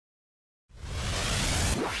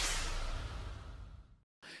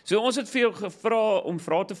So ons het vir jou gevra om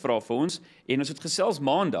vrae te vra vir ons en ons het gesels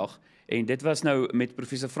maandag en dit was nou met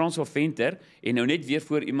professor Francois Venter en nou net weer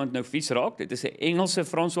voor iemand nou vies raak. Dit is 'n Engelse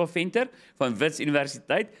Francois Venter van Wits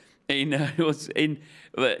Universiteit en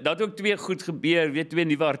dat het ook twee goed gebeur, weer twee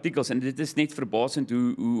nuwe artikels en dit is net verbasend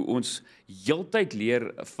hoe ons heeltyd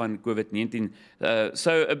leer van COVID-19.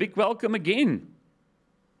 So a big welcome again.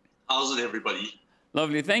 How's it, everybody?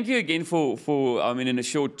 Lovely. Thank you again for I mean, in a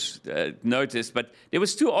short notice, but there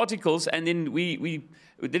was two articles and then we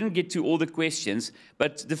didn't get to all the questions,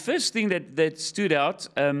 but the first thing that stood out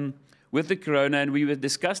with the corona, and we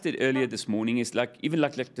discussed it earlier this morning, is even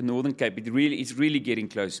like the Northern Cape, it's really getting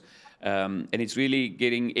close, and it's really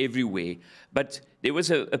getting everywhere. But there was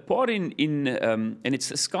a part in and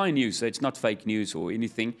it's Sky News, so it's not fake news or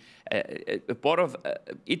anything, a part of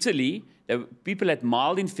Italy, people had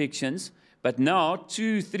mild infections, but now,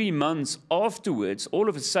 2-3 months afterwards, all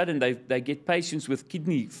of a sudden they get patients with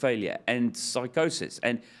kidney failure and psychosis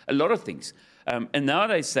and a lot of things. And now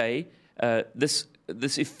they say this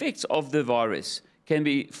effects of the virus can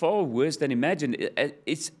be far worse than imagined.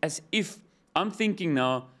 It's as if, I'm thinking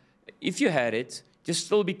now, if you had it, just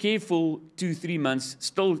still be careful 2-3 months,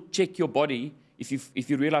 still check your body if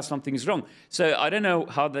you realize something is wrong. So I don't know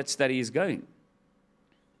how that study is going.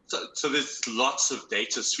 So there's lots of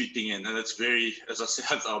data sweeping in, and it's very, as I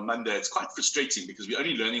said on Monday, it's quite frustrating because we're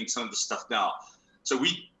only learning some of the stuff now. So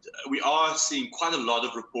we are seeing quite a lot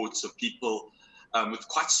of reports of people with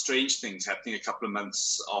quite strange things happening a couple of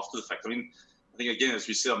months after the fact. I mean, I think again, as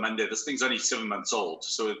we said on Monday, this thing's only 7 months old.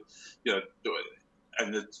 So,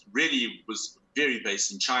 and it really was very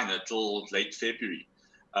based in China till late February.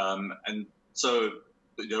 And so,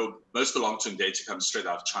 most of the long-term data comes straight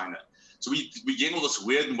out of China. So we get all this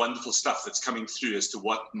weird and wonderful stuff that's coming through as to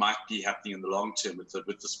what might be happening in the long term with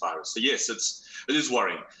this virus. So yes, it is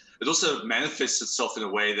worrying. It also manifests itself in a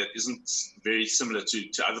way that isn't very similar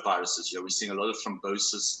to other viruses. We're seeing a lot of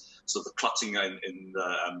thrombosis, so the clotting in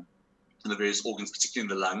the various organs,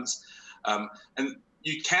 particularly in the lungs. And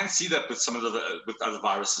you can see that with some of with other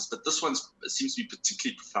viruses, but this one seems to be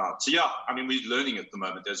particularly profound. So yeah, I mean, we're learning at the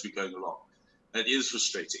moment as we're going along. And it is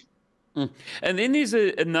frustrating. And then there's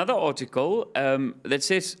another article that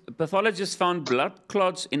says pathologists found blood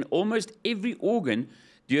clots in almost every organ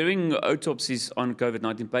during autopsies on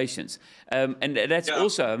COVID-19 patients. And that's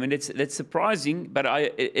also, I mean, that's surprising, but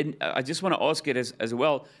I just want to ask it as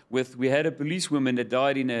well. We had a policewoman that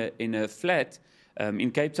died in a flat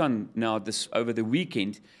in Cape Town now over the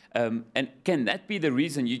weekend. And can that be the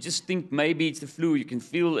reason? You just think maybe it's the flu, you can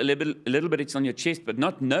feel a little bit it's on your chest, but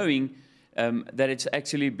not knowing that it's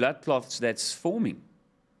actually blood clots that's forming.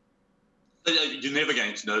 You're never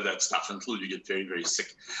going to know that stuff until you get very, very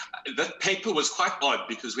sick. That paper was quite odd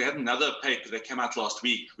because we had another paper that came out last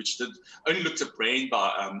week which only looked at brain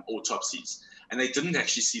autopsies, and they didn't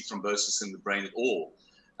actually see thrombosis in the brain at all.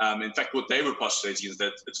 In fact, what they were postulating is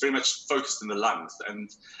that it's very much focused in the lungs. And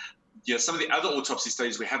some of the other autopsy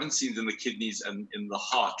studies, we haven't seen it in the kidneys and in the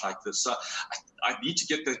heart like this. So I need to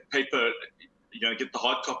get that paper, get the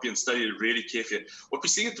hard copy and study it really carefully. What we're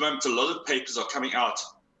seeing at the moment, a lot of papers are coming out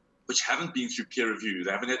which haven't been through peer review.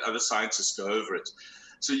 They haven't had other scientists go over it.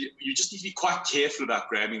 So you just need to be quite careful about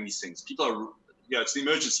grabbing these things. People are, it's the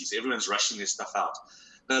emergencies. Everyone's rushing their stuff out.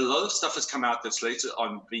 But a lot of stuff has come out that's later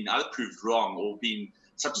on been either proved wrong or been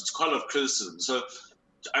subject to quite a lot of criticism. So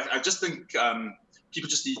I just think people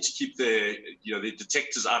just need to keep their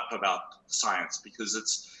detectors up about science, because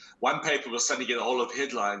it's one paper will suddenly get a whole lot of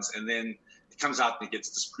headlines and then it comes out and it gets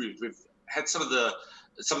disproved. We've had some of the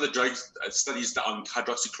drug studies on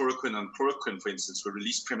hydroxychloroquine and chloroquine, for instance, were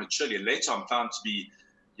released prematurely and later on found to be,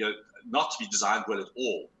 not to be designed well at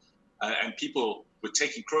all. And people were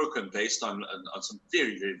taking chloroquine based on some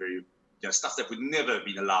very, very, very stuff that would never have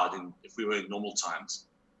been allowed if we were in normal times.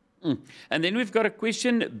 And then we've got a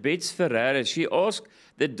question, Bets Ferreira. She asked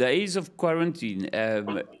the days of quarantine,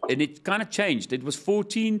 and it kind of changed. It was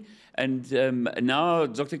 14, and now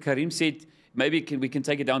Dr. Karim said maybe we can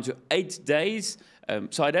take it down to 8 days.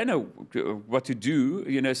 So I don't know what to do.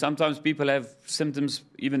 Sometimes people have symptoms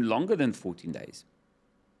even longer than 14 days.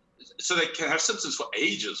 So they can have symptoms for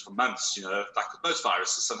ages, for months. Like with most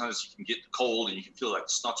viruses, sometimes you can get cold and you can feel like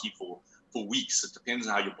snotty for weeks. It depends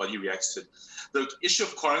on how your body reacts to it. The issue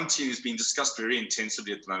of quarantine is being discussed very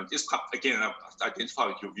intensively at the moment. Again, I identify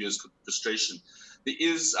with your viewers' frustration. There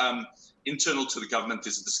is, internal to the government,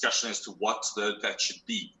 there's a discussion as to what that should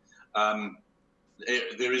be.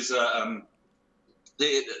 There is the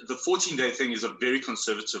 14-day thing is a very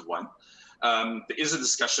conservative one. There is a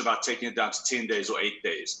discussion about taking it down to 10 days or 8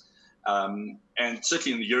 days. And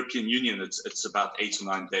certainly in the European Union, it's about 8 or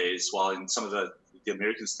 9 days, while in some of the the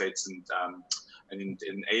American states and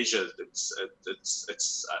in Asia,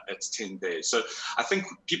 it's 10 days. So I think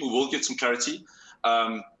people will get some clarity.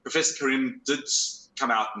 Professor Karim did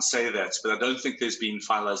come out and say that, but I don't think there's been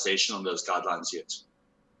finalization on those guidelines yet.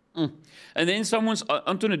 And then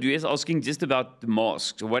Anton Adu is asking just about the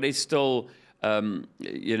masks. What is still, legal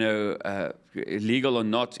or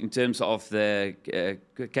not in terms of the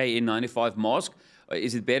KN95 mask?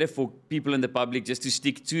 Is it better for people in the public just to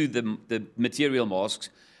stick to the material masks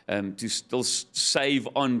to still save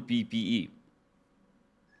on PPE?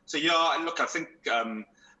 So yeah, look, I think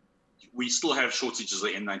we still have shortages of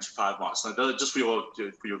N95 masks. Now, just for your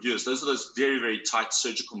viewers, those are those very, very tight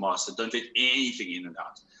surgical masks that don't let anything in and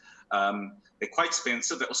out. They're quite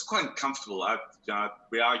expensive. They're also quite uncomfortable.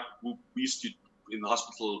 We used to, in the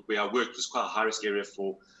hospital where I worked, was quite a high-risk area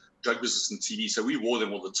for drug-resistant TB, so we wore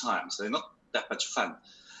them all the time. So they're not that much fun.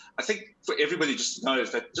 I think for everybody just to know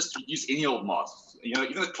is that just to use any old mask,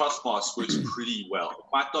 even a cloth mask works pretty well. It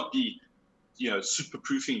might not be, super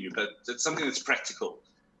proofing you, but it's something that's practical.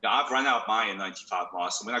 I've run out my N95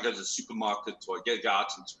 mask, and when I go to the supermarket or I go out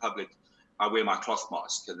into public, I wear my cloth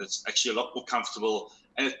mask, and it's actually a lot more comfortable,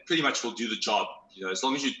 and it pretty much will do the job. As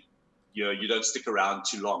long as you don't stick around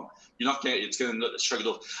too long, it's going to shrug it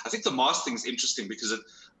off. I think the mask thing is interesting because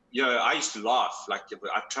I used to laugh, like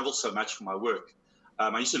I traveled so much for my work.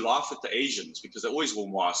 I used to laugh at the Asians because they always wore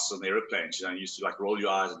masks on the airplanes. You used to roll your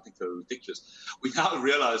eyes and think they were ridiculous. We now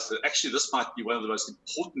realize that actually this might be one of the most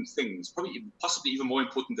important things, possibly even more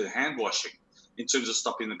important than hand washing in terms of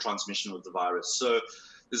stopping the transmission of the virus. So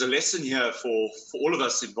there's a lesson here for all of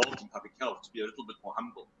us involved in public health to be a little bit more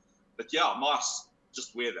humble. But yeah, masks,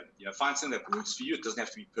 just wear them. Find something that works for you. It doesn't have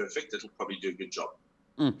to be perfect. It'll probably do a good job.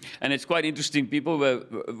 And it's quite interesting. People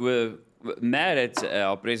were mad at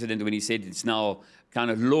our president when he said it's now kind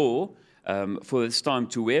of law for this time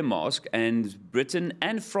to wear masks. And Britain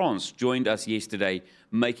and France joined us yesterday,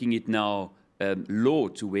 making it now law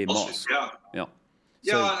to wear masks. Yeah. And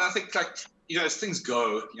I think as things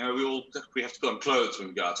go, we have to put on clothes when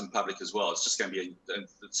we go out in public as well. It's just going to be a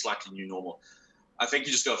slightly new normal. I think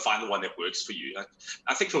you just got to find the one that works for you.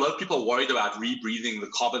 I think a lot of people are worried about rebreathing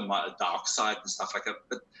the carbon dioxide and stuff like that.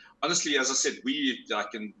 But honestly, as I said,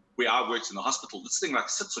 where I worked in the hospital, this thing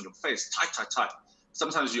sits on your face, tight.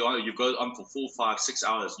 Sometimes you go on for 4, 5, 6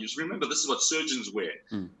 hours. You just remember this is what surgeons wear,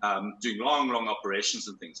 doing long operations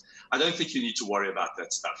and things. I don't think you need to worry about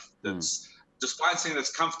that stuff. Just find something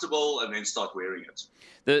that's comfortable and then start wearing it.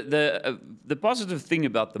 The positive thing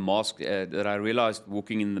about the mask that I realized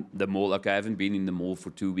walking in the mall, I haven't been in the mall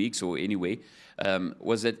for 2 weeks or anyway,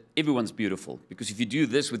 was that everyone's beautiful. Because if you do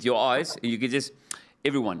this with your eyes, you can just,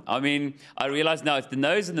 everyone. I mean, I realize now it's the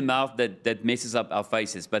nose and the mouth that messes up our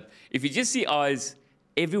faces. But if you just see eyes,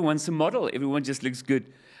 everyone's a model. Everyone just looks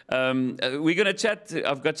good. We're going to chat.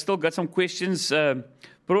 I've still got some questions,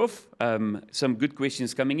 Prof. Some good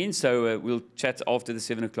questions coming in. So we'll chat after the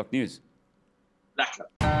 7 o'clock news. Lekker.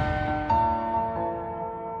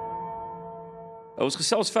 Ons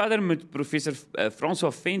gesels verder met professor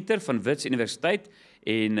Francois Venter van Wits Universiteit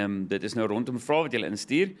en dit is nou rondom vrae wat julle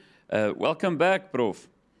instuur. Welcome back, Prof.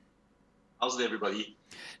 How's it, everybody?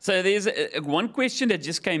 So there's one question that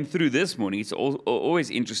just came through this morning. It's always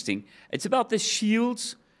interesting. It's about the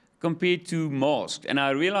shields compared to masks. And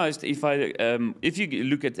I realized if you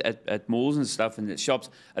look at malls and stuff and the shops,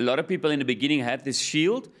 a lot of people in the beginning had this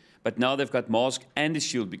shield, but now they've got mask and the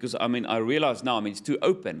shield because, I realize now, it's too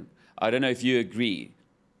open. I don't know if you agree.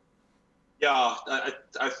 Yeah,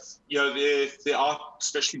 there are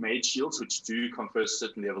specially made shields which do confer a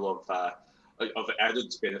certain level of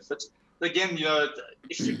added benefit. But again,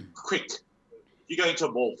 if you're quick, if you go into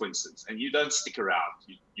a mall, for instance, and you don't stick around,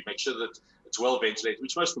 you make sure that it's well ventilated,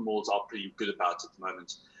 which most of the malls are pretty good about at the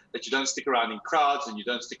moment, that you don't stick around in crowds and you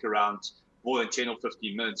don't stick around more than 10 or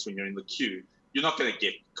 15 minutes when you're in the queue, you're not going to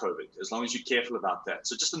get COVID, as long as you're careful about that.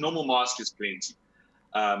 So just a normal mask is plenty.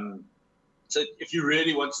 So if you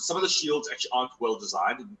really want to, some of the shields actually aren't well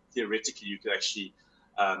designed, and theoretically you could actually,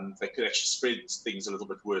 they could actually spread things a little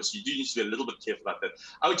bit worse. You do need to be a little bit careful about that.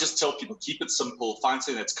 I would just tell people, keep it simple, find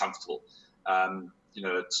something that's comfortable.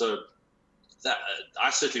 So that,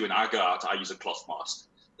 I certainly, when I go out, I use a cloth mask.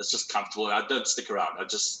 That's just comfortable. I don't stick around. I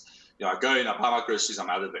just, I go in, I buy my groceries, I'm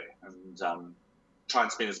out of there, and try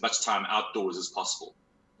and spend as much time outdoors as possible.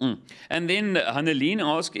 And then Hanneline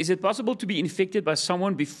asks, is it possible to be infected by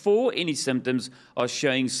someone before any symptoms are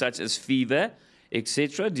showing, such as fever,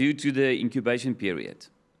 etc., due to the incubation period?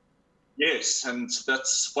 Yes, and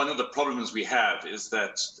that's one of the problems we have, is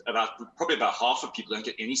that probably about half of people don't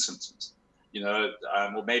get any symptoms,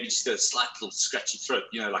 or maybe just a slight little scratchy throat,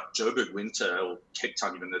 like Joburg winter or Cape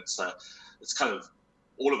Town even, it's it's kind of,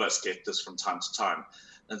 all of us get this from time to time.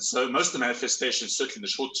 And so most of the manifestations, certainly in the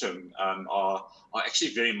short term, are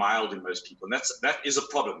actually very mild in most people. And that is a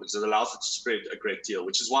problem because it allows it to spread a great deal,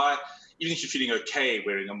 which is why even if you're feeling okay,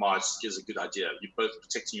 wearing a mask is a good idea. You're both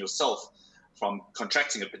protecting yourself from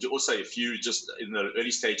contracting it, but you also, if you just in the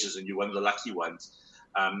early stages and you're one of the lucky ones,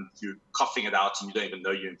 you're coughing it out and you don't even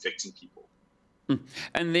know you're infecting people.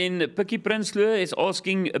 And then Pikkie Prinsloo is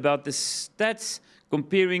asking about the stats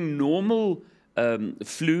comparing normal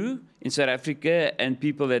flu in South Africa and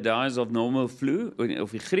people that dies of normal flu,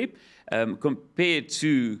 of griep, compared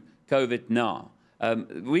to COVID now.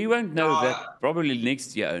 We won't know that probably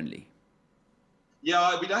next year only.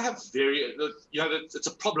 Yeah, we don't have it's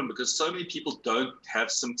a problem because so many people don't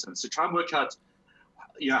have symptoms. So try and work out,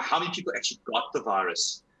 how many people actually got the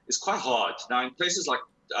virus is quite hard. Now, in places like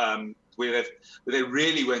where they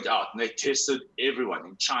really went out and they tested everyone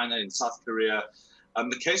in China, in South Korea,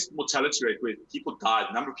 the case mortality rate where people died,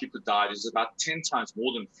 the number of people died is about 10 times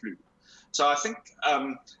more than flu. So I think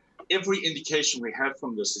every indication we have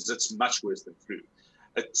from this is it's much worse than flu.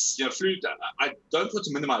 It's, flu, I don't want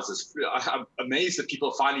to minimize this. Flu, I'm amazed that people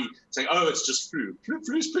are finally saying, oh, it's just flu.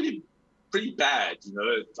 Flu is pretty bad,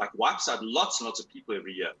 it like wipes out lots and lots of people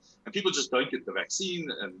every year. And people just don't get the vaccine.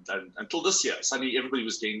 And until this year, suddenly everybody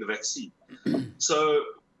was getting the vaccine. So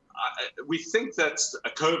we think that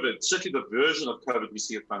COVID, certainly the version of COVID we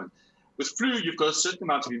see at the moment, with flu, you've got a certain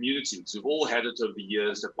amount of immunity because we've all had it over the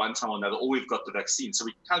years at one time or another, or we've got the vaccine. So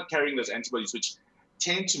we're kind of carrying those antibodies, which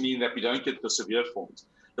tend to mean that we don't get the severe forms.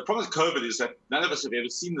 The problem with COVID is that none of us have ever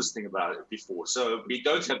seen this thing about it before. So we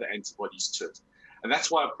don't have the antibodies to it. And that's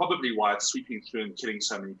probably why it's sweeping through and killing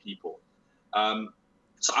so many people.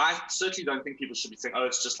 So I certainly don't think people should be saying, oh,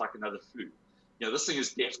 it's just like another flu. This thing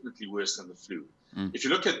is definitely worse than the flu. If you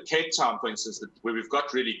look at Cape Town, for instance, where we've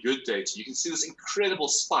got really good data, you can see this incredible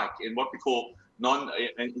spike in what we call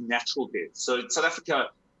natural deaths. So in South Africa,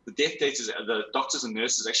 the death data, the doctors and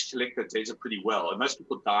nurses actually collect that data pretty well. And most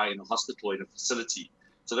people die in a hospital or in a facility.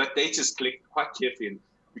 So that data is collected quite carefully. And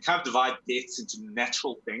we kind of divide deaths into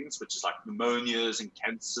natural things, which is like pneumonias and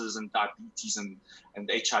cancers and diabetes and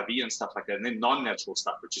HIV and stuff like that. And then non-natural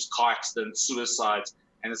stuff, which is car accidents, suicides,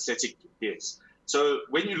 anesthetic deaths. So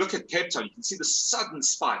when you look at Cape Town, you can see the sudden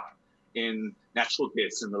spike in natural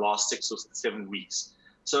deaths in the last 6 or 7 weeks.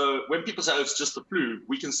 So when people say, oh, it's just the flu,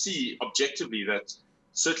 we can see objectively that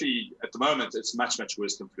certainly at the moment, it's much, much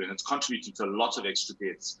worse than flu. And it's contributing to a lot of extra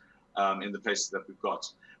deaths in the places that we've got.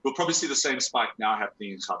 We'll probably see the same spike now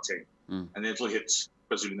happening in Gauteng. And then it'll hit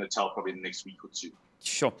KwaZulu-Natal probably in the next week or two.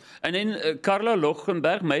 Sure. And then Carla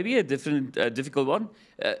Lochenberg, maybe a difficult one.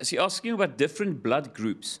 She's asking about different blood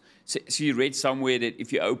groups. So you read somewhere that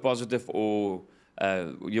if you're O positive or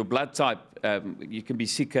your blood type, you can be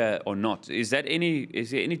sicker or not. Is there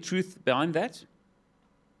any truth behind that?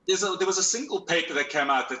 There was a single paper that came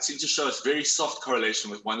out that seemed to show us very soft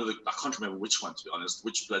correlation with one of the, I can't remember which one, to be honest,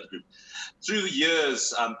 which blood group. Through the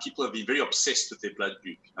years, people have been very obsessed with their blood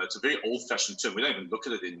group. It's a very old-fashioned term. We don't even look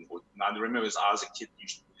at it anymore. I remember as I was a kid, you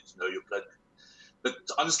should know your blood group. But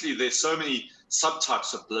honestly, there's so many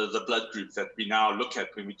subtypes of the blood group that we now look at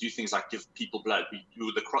when we do things like give people blood. We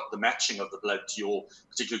do the matching of the blood to your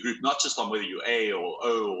particular group, not just on whether you're A or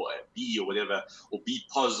O or B or whatever, or B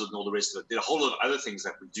positive and all the rest of it. There are a whole lot of other things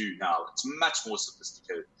that we do now. It's much more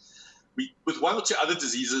sophisticated. With one or two other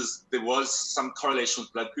diseases, there was some correlation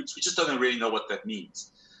with blood groups. We just don't really know what that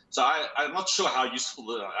means. So I'm not sure how useful,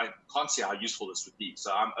 I can't see how useful this would be.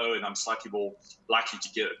 So I'm O and I'm slightly more likely to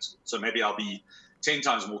get it. So maybe I'll be 10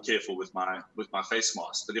 times more careful with my face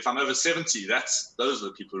mask. But if I'm over 70, those are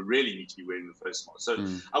the people who really need to be wearing the face mask. So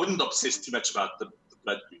I wouldn't obsess too much about the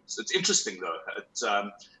blood groups. It's interesting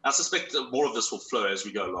though. I suspect that more of this will flow as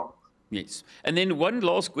we go along. Yes. And then one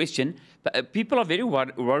last question. People are very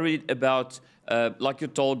worried about like your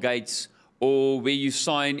toll gates or where you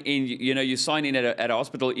sign in, you sign in at a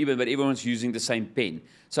hospital even, but everyone's using the same pen.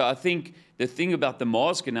 So I think the thing about the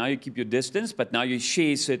mask, and now you keep your distance, but now you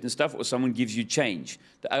share certain stuff or someone gives you change.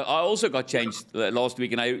 I also got change last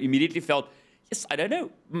week, and I immediately felt, yes, I don't know,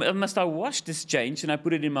 must I wash this change? And I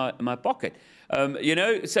put it in my pocket.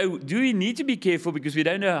 So do we need to be careful because we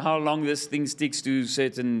don't know how long this thing sticks to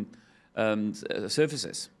certain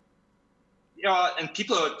surfaces? Yeah, and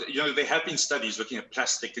people are, there have been studies looking at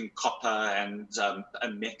plastic and copper and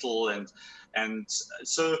metal and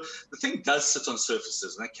so the thing does sit on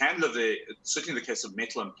surfaces and it can live there, certainly in the case of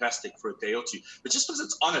metal and plastic, for a day or two. But just because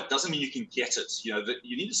it's on it doesn't mean you can get it.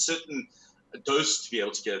 You need a certain dose to be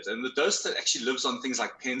able to get it. And the dose that actually lives on things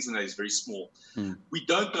like pens and that is very small. We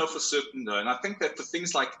don't know for certain though. And I think that for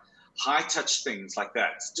things like high touch things like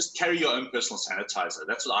that, just carry your own personal sanitizer.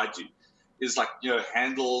 That's what I do. is like,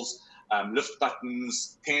 handles, lift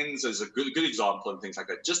buttons, pens is a good example, and things like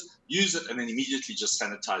that. Just use it and then immediately just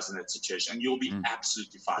sanitize in that situation, and you'll be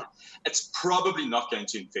absolutely fine. It's probably not going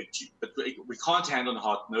to infect you, but we can't hand on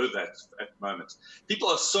heart know that at the moment. People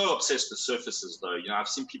are so obsessed with surfaces, though. I've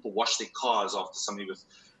seen people wash their cars after somebody with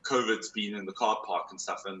COVID's been in the car park and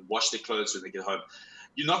stuff, and wash their clothes when they get home.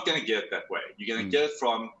 You're not going to get it that way. You're going to get it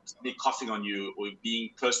from somebody coughing on you or being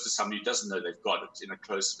close to somebody who doesn't know they've got it in a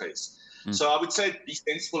closed space. So I would say be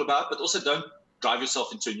sensible about it, but also don't drive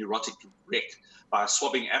yourself into a neurotic wreck by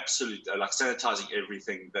swabbing like sanitizing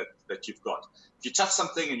everything that you've got. If you touch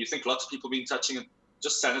something and you think lots of people have been touching it,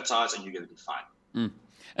 just sanitize and you're going to be fine.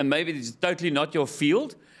 And maybe it's totally not your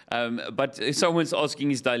field, but someone's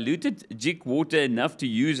asking, is diluted jig water enough to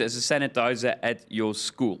use as a sanitizer at your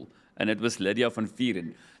school? And it was Lydia van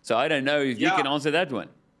Vieren. So I don't know if you can answer that one.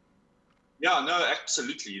 Yeah, no,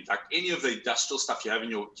 absolutely. Like any of the industrial stuff you have in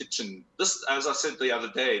your kitchen, this, as I said the other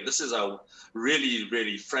day, this is a really,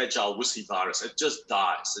 really fragile wussy virus. It just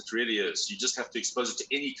dies. It really is. You just have to expose it to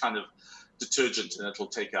any kind of detergent and it'll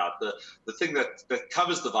take out. The thing that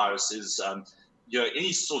covers the virus is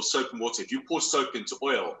any sort of soap and water. If you pour soap into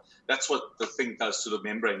oil, that's what the thing does to the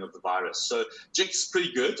membrane of the virus. So Jig's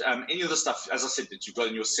pretty good. Any of the stuff, as I said, that you've got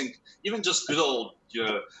in your sink, even just good old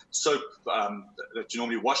soap that you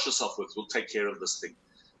normally wash yourself with will take care of this thing.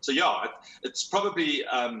 So yeah, it's probably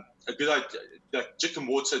a good idea, that Jig and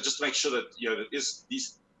water, just to make sure that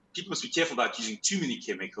these people must be careful about using too many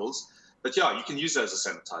chemicals. But yeah, you can use that as a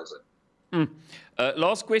sanitizer.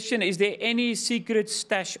 Last question, is there any secret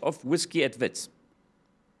stash of whiskey at Wits?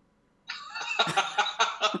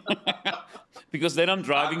 Because then I'm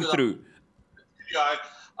driving through.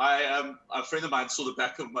 A friend of mine saw the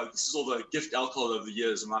back of this is all the gift alcohol over the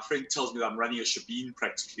years, and my friend tells me that I'm running a shebeen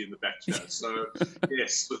practically in the back here. So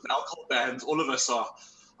yes, with alcohol bans, all of us are,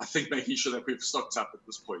 I think, making sure that we've stocked up at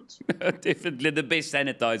this point. Definitely the best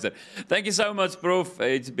sanitizer. Thank you so much, Prof.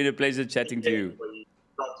 It's been a pleasure chatting to you.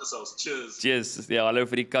 Cheers. Cheers. Ja, hallo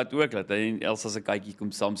vir die kat ook, dat hy Elsa se katjie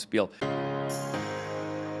kom saam speel.